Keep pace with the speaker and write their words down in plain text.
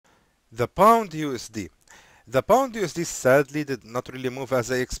The pound USD. The pound USD sadly did not really move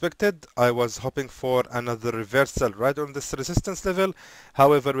as I expected. I was hoping for another reversal right on this resistance level.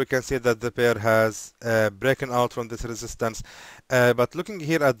 However, we can see that the pair has broken out from this resistance. But looking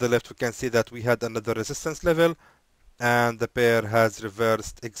here at the left, we can see that we had another resistance level, and the pair has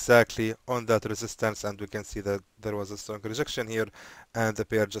reversed exactly on that resistance, and we can see that there was a strong rejection here, and the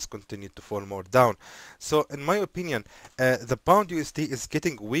pair just continued to fall more down. So in my opinion, the pound USD is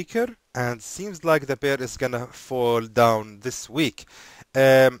getting weaker and seems like the pair is gonna fall down this week.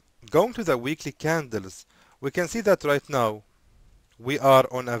 Going to the weekly candles, we can see that right now we are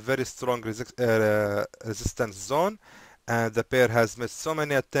on a very strong resistance zone, and the pair has made so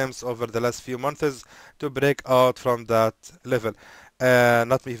many attempts over the last few months to break out from that level,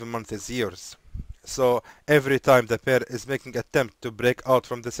 not even months, years. So every time the pair is making attempt to break out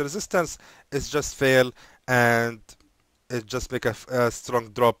from this resistance, it's just fail, and it just make a strong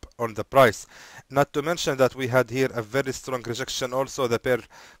drop on the price. Not to mention that we had here a very strong rejection also. The pair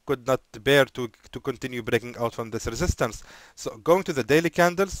could not bear to continue breaking out from this resistance. So going to the daily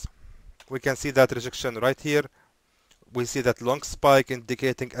candles, we can see that rejection right here. We see that long spike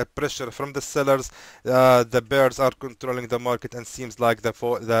indicating a pressure from the sellers. The bears are controlling the market, and seems like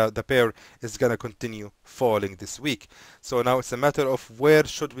the pair is gonna continue falling this week. So now it's a matter of where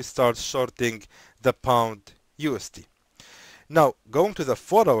should we start shorting the pound USD. Now, going to the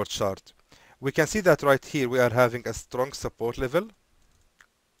 4-hour chart, we can see that right here we are having a strong support level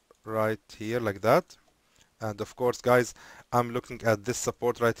right here like that. And of course, guys, I'm looking at this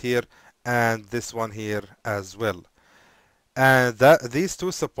support right here and this one here as well. And these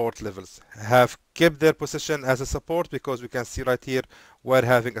two support levels have kept their position as a support, because we can see right here we're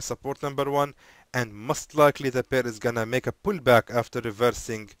having a support number 1, and most likely the pair is gonna make a pullback after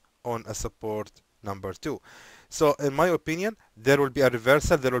reversing on a support number 2. So in my opinion, there will be a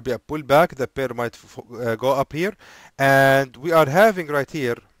reversal, there will be a pullback, the pair might go up here, and we are having right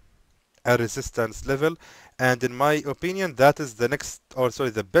here a resistance level, and in my opinion that is the next, or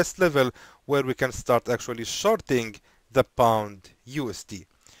sorry, the best level where we can start actually shorting the pound USD.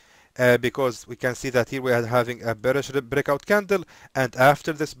 Because we can see that here we are having a bearish breakout candle, and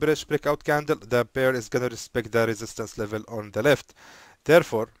after this bearish breakout candle the pair is going to respect the resistance level on the left.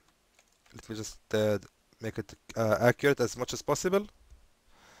 Therefore, let me just make it accurate as much as possible,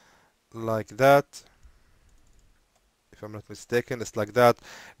 like that. If I'm not mistaken, it's like that.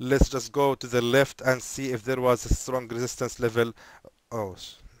 Let's just go to the left and see if there was a strong resistance level. Oh,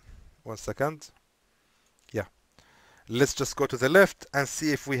 1 second. Yeah, let's just go to the left and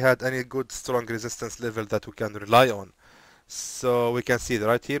see if we had any good strong resistance level that we can rely on. So we can see that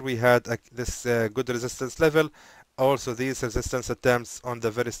right here we had this good resistance level, also these resistance attempts on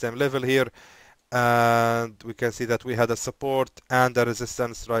the very same level here, and we can see that we had a support and a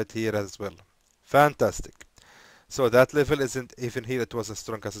resistance right here as well. Fantastic. So that level isn't even here, it was as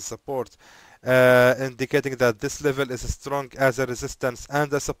strong as a support, indicating that this level is as strong as a resistance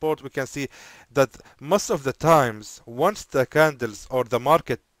and a support. We can see that most of the times, once the candles or the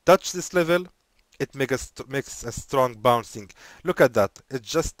market touch this level, it makes a strong bouncing. Look at that. It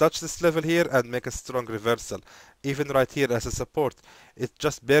just touched this level here and make a strong reversal. Even right here as a support, it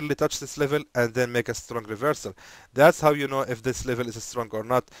just barely touched this level and then make a strong reversal. That's how you know if this level is strong or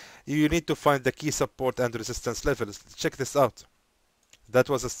not. You need to find the key support and resistance levels. Check this out. That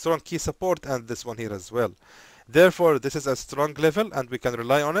was a strong key support, and this one here as well. Therefore, this is a strong level and we can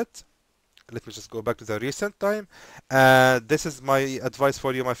rely on it. Let me just go back to the recent time. This is my advice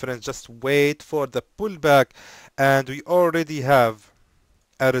for you, my friends. Just wait for the pullback, and we already have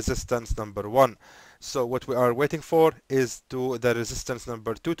a resistance number 1. So what we are waiting for is the resistance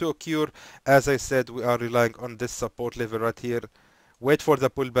number 2 to occur. As I said, we are relying on this support level right here. Wait for the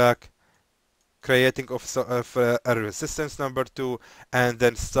pullback, creating of a resistance number 2, and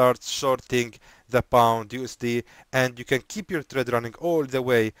then start shorting the pound USD, and you can keep your trade running all the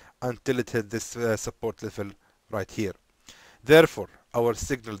way until it hits this support level right here. Therefore, our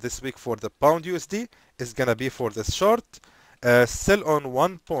signal this week for the pound USD is gonna be for the short, sell on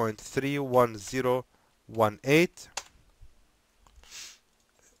 1.31018,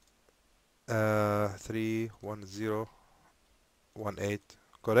 31018,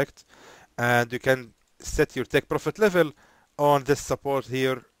 correct? And you can set your take profit level on this support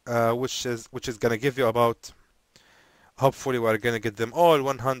here, which is gonna give you about, hopefully we're gonna get them all,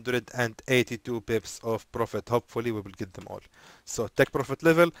 182 pips of profit. Hopefully we will get them all. So take profit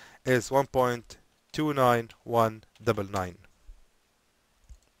level is 1.29199.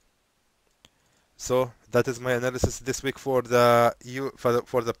 So that is my analysis this week for the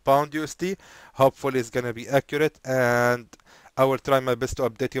pound USD. Hopefully it's gonna be accurate, and I will try my best to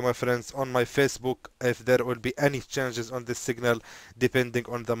update you, my friends, on my Facebook if there will be any changes on this signal depending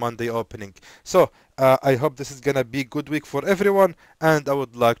on the Monday opening. So I hope this is gonna be good week for everyone, and I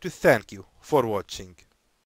would like to thank you for watching.